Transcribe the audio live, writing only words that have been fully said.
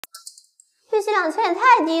利息2000也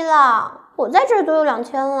太低了，我在这儿都有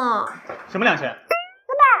2000了。什么2000？老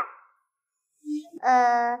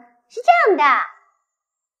板，是这样的，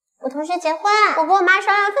我同学结婚，我跟我妈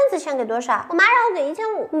商量份子钱给多少，我妈让我给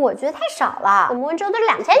1500，我觉得太少了，我们温州都是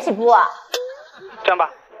2000起步。这样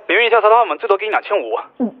吧，你愿意跳槽的话，我们最多给你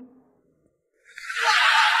2500。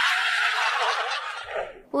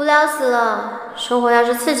无聊死了，生活要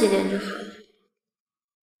是刺激点就好。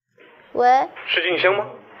喂，是静香吗？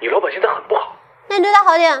你老板现在很不好，那你对他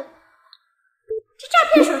好点。这诈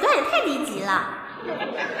骗手段也太低级了。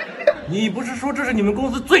你不是说这是你们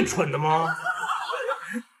公司最蠢的吗？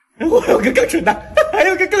我有个更蠢的，还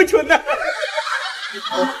有个更蠢的。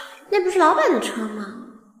那不是老板的车吗？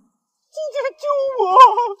记者救我！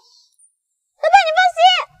老板，你放心，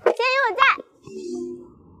钱有我在。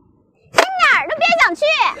你哪儿都别想去。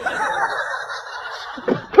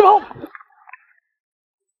走。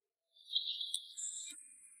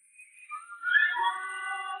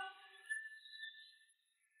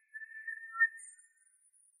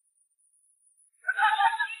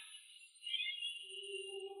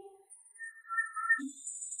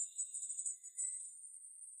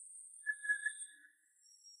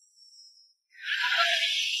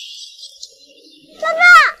爸爸，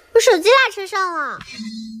我手机落车上了。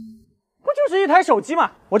不就是一台手机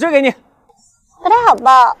吗？我这给你。不太好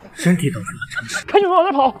吧？身体都是个城市。赶紧往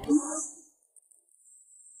那跑！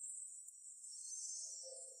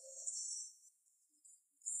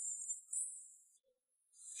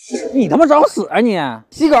你他妈找死啊你！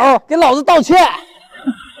西狗，给老子道歉！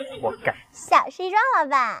活该！小事一桩，老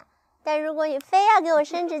板。但如果你非要给我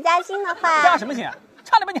升职加薪的话，加什么薪啊？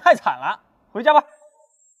差点被你害惨了。回家吧。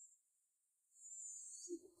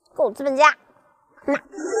给我资本家，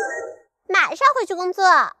马上回去工作。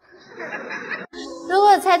如果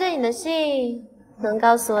我猜对你的姓，能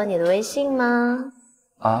告诉我你的微信吗？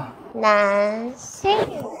啊？男性。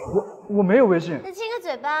我没有微信。那亲个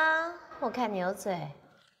嘴吧，我看你有嘴。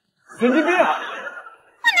神经病！往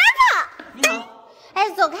哪跑？你好，哎，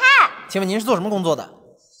走开！请问您是做什么工作的？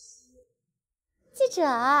记者。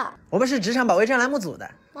我们是职场保卫战栏目组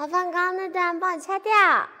的。麻烦刚刚那段帮我掐掉。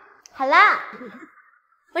好了，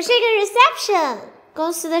我是一个 reception，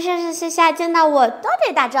 公司的上上下下见到我都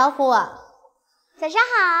得打招呼。早上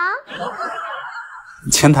好。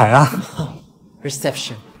前台啊。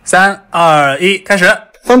reception。3、2、1，开始。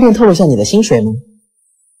方便透露下你的薪水吗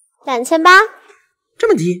？2800，这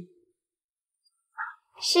么低？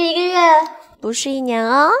是1个月，不是1年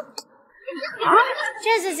哦。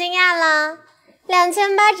这次惊讶了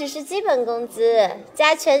，2800只是基本工资，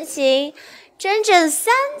加全勤，整整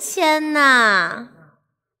3000呢。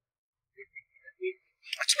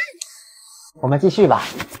我们继续吧。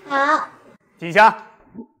好。静香，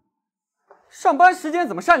上班时间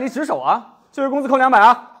怎么擅离职守啊？就是工资扣200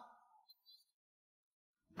啊。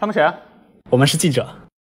他们谁啊？我们是记者。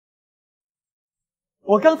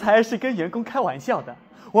我刚才是跟员工开玩笑的，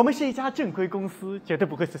我们是一家正规公司，绝对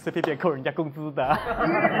不会随随便便扣人家工资的。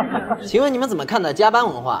请问你们怎么看待加班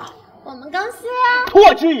文化？我们公司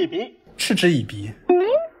嗤之以鼻，嗤之以鼻。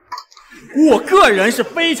我个人是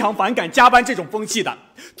非常反感加班这种风气的。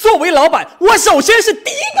作为老板，我首先是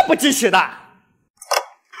第一个不支持的。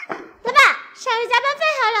老板，上月加班费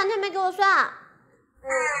还有2天没给我算。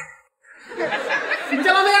你们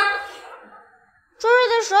加班费啊？周日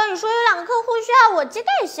的时候你说有2个客户需要我接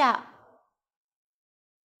待一下。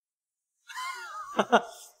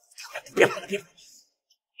别来了，别来了。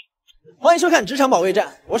欢迎收看《职场保卫战》，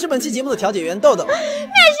我是本期节目的调解员豆豆。面试的时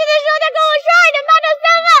候他跟我说2.8到3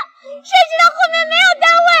万，谁知道后面没有单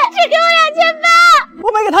位，只给我2800。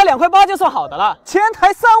我没给他2块8就算好的了，前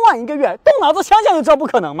台3万1个月，动脑子想想就知道不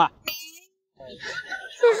可能嘛。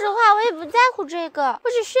说实话，我也不在乎这个，我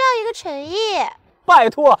只需要一个诚意。拜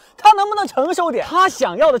托，他能不能成熟点？他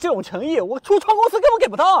想要的这种诚意，我初创公司根本给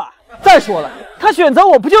不到啊！再说了，他选择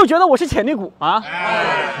我不就觉得我是潜力股吗？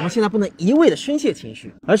我们现在不能一味的宣泄情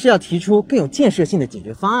绪，而是要提出更有建设性的解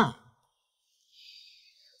决方案。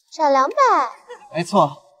涨200。没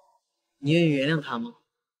错，你愿意原谅他吗？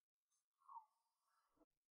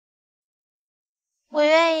我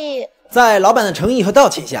愿意。在老板的诚意和道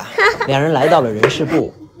歉下，两人来到了人事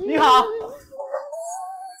部。你好，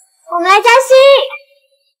我们来加薪。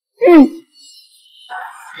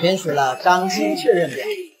签署了涨薪确认表。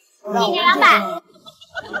一年200。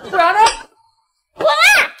不然呢？滚！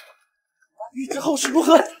预知后事如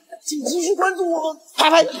何，请继续关注我。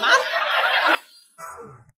拍拍你妈！外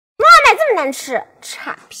卖这么难吃，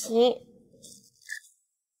差评。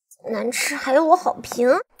难吃还有我好评，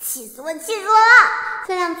气死我，气死我了！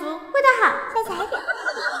分量足，味道好，再撒一点。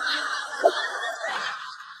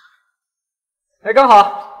哎，刚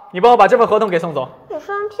好你帮我把这份合同给宋总。你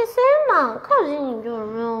是 NPC 嘛，靠近你就有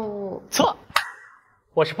任务。错，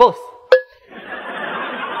我是 boss。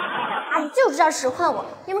啊，你就知道使唤我！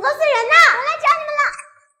你们公司人呢？我来找你们了。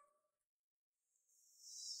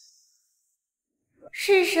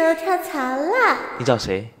是时候跳槽了。你找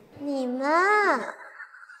谁？你们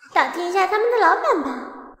打听一下他们的老板吧。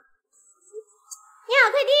你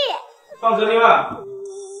好，快递。放这里吧。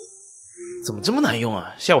怎么这么难用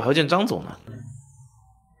啊？下午还要见张总呢。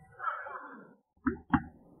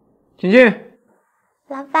请进。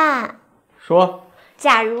老板，说。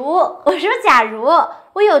假如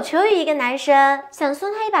我有求于一个男生，想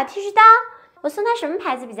送他一把剃须刀，我送他什么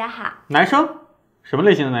牌子比较好？男生？什么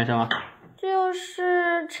类型的男生啊？就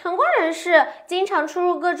是成功人士，经常出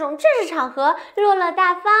入各种正式场合，落落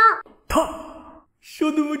大方。他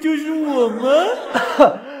说的不就是我吗？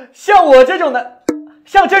像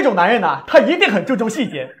这种男人呐，他一定很注重细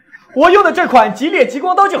节。我用的这款吉列极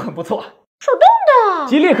光刀就很不错，手动的。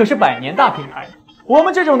吉列可是100年大品牌，我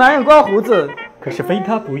们这种男人刮胡子可是非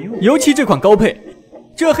他不用。尤其这款高配，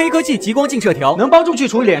这黑科技极光近摄条能帮助去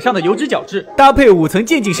除脸上的油脂角质，搭配5层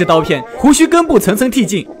渐进式刀片，胡须根部层层剃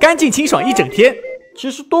净，干净清爽一整天。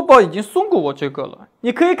其实多宝已经送过我这个了，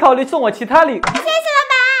你可以考虑送我其他礼物。谢谢老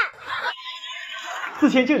板。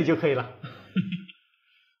4000这里就可以了。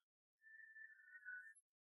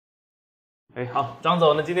哎，好，张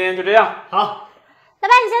总，那今天就这样。好，老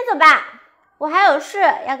板你先走吧，我还有事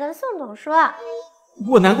要跟宋总说。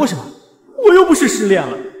我难过什么？我又不是失恋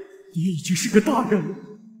了，你已经是个大人了，你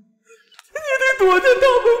得躲在大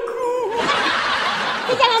门哭。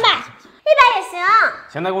再见200，100也行。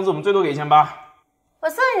前台工资我们最多给1800。我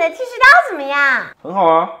送你的剃须刀怎么样？很好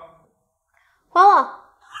啊。还我。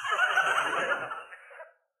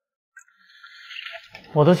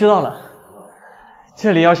我都知道了，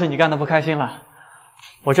这里要是你干的不开心了，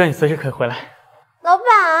我知道你随时可以回来。老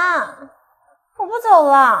板，我不走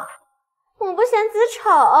了，我不嫌子丑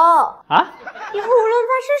啊！以后无论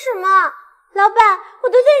发生什么，老板我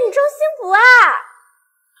都对你忠心不二。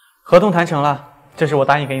合同谈成了，这是我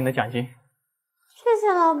答应给你的奖金。谢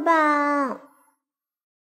谢老板。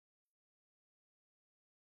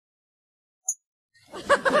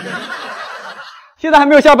现在还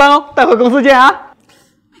没有下班哦，待会公司见啊！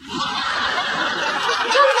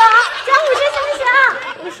郑总，加50行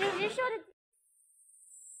不行？50是说的。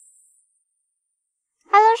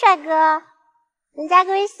Hello， 帅哥，能加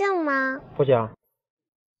个微信吗？不加。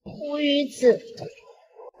无语子，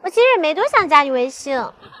我其实也没多想加你微信。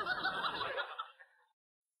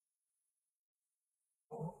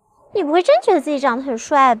你不会真觉得自己长得很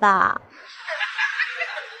帅吧？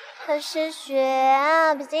可是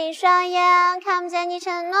雪闭进双眼，看不见你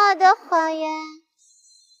承诺的谎言。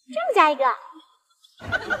这么加一个？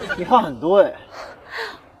你话很多哎。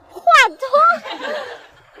话多？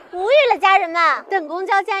无语了，家人们！等公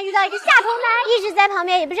交竟然遇到一个下头男，一直在旁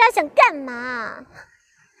边，也不知道想干嘛。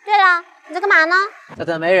对了，你在干嘛呢？在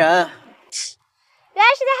等没人。原来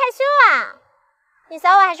是在害羞啊！你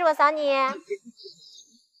扫我还是我扫你？你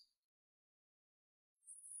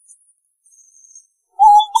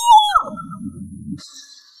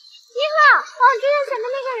好，我想追上前面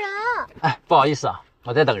那个人。哎，不好意思啊，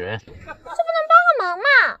我在等人。这不能帮个忙吗？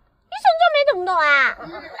一想就没懂不懂啊？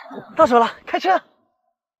到手了，开车。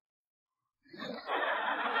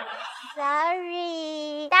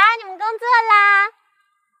Sorry， 打扰你们工作啦。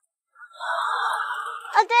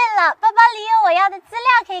哦，对了，包包里有我要的资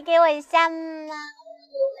料，可以给我一下吗？求求你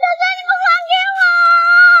们还给我！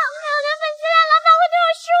没有这份资料，老板会对我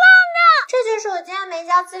失望的。这就是我今天没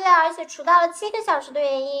交资料，而且迟到了7个小时的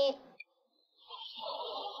原因。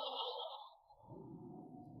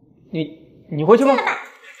你回去吧。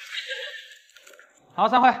好，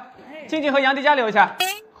散会。静静和杨迪家留一下，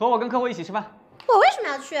和我跟客户一起吃饭。我为什么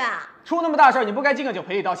要去啊？出那么大事，你不该敬个酒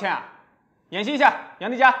赔礼道歉啊！演习一下，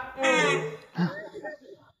杨迪家。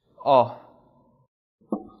哦。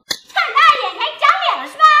看大眼还长脸了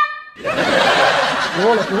是吧？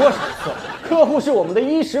说了多少次，客户是我们的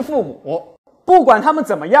衣食父母，不管他们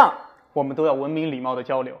怎么样，我们都要文明礼貌的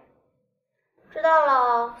交流。知道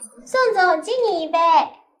了，宋总，我敬你一杯。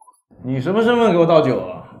你什么身份给我倒酒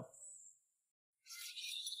啊？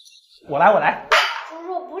我来。猪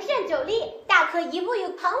肉不胜酒力，大可一步有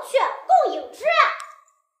唐犬共饮之。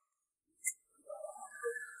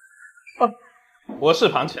我是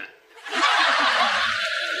庞犬。